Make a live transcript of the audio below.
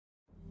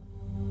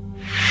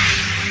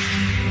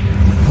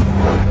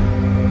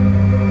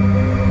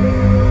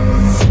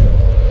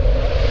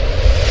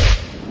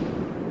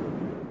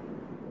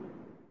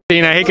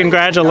Christina. Hey,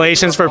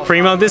 congratulations for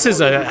Primo. This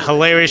is a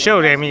hilarious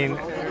show. I mean,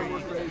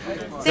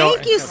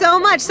 thank you so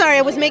much. Sorry,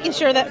 I was making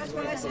sure that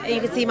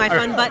you could see my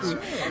fun button.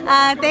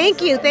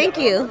 Thank you.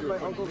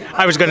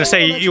 I was going to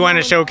say, you want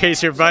to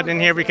showcase your button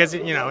here because,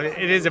 you know,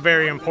 it is a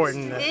very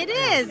important... It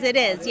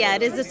is. Yeah,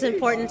 it is. It's an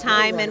important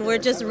time, and we're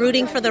just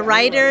rooting for the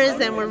writers,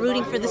 and we're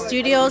rooting for the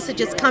studios to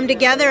just come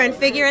together and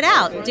figure it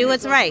out, do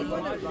what's right.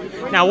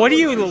 Now, what do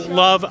you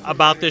love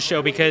about this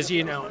show? Because,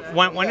 you know,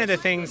 one of the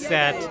things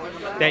that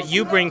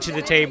you bring to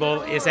the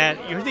table is that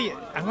you're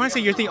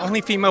the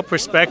only female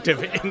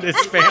perspective in this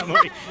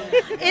family.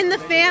 In the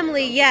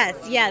family,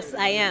 yes,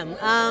 I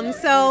am.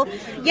 So,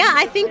 yeah,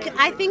 I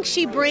think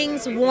she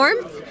brings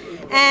warmth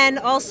and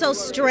also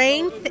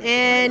strength,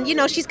 and you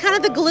know, she's kind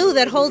of the glue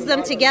that holds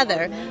them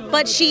together.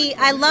 But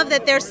I love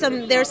that there's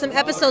some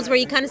episodes where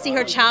you kind of see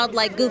her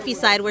childlike, goofy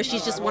side, where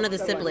she's just one of the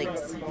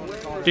siblings.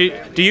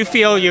 Do you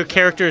feel your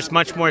character is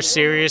much more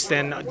serious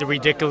than the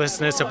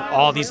ridiculousness of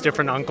all these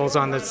different uncles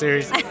on the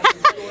series?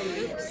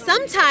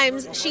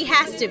 Sometimes she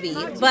has to be,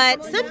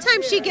 but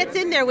sometimes she gets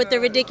in there with the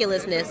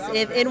ridiculousness.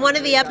 If in one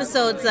of the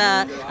episodes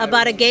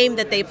about a game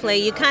that they play,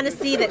 you kind of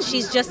see that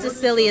she's just as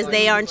silly as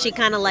they are, and she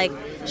kind of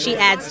she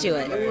adds to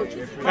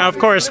it. Now, of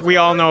course, we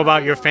all know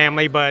about your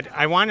family, but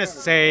I want to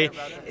say,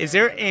 is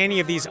there any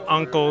of these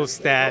uncles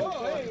that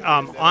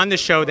on the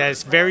show that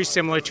is very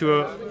similar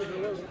to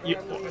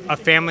a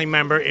family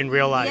member in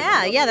real life?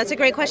 Yeah, that's a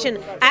great question.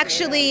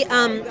 Actually,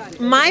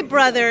 my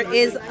brother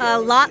is a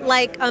lot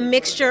like a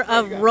mixture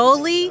of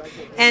Rollie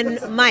and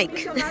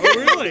Mike. Oh,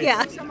 really?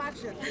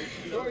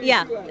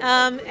 Yeah.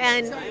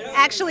 And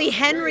actually,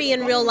 Henry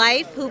in real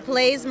life, who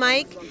plays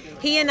Mike,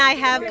 he and I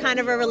have kind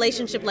of a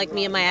relationship like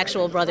me and my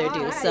actual brother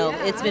do, so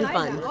it's been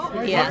fun.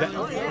 Yeah.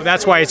 Well,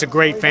 that's why it's a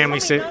great family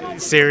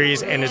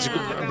series, and it's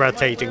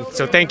breathtaking.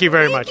 So thank you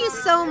very much. Thank you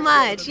so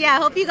much. Yeah,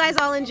 I hope you guys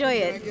all enjoy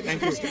it.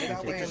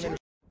 Thank you.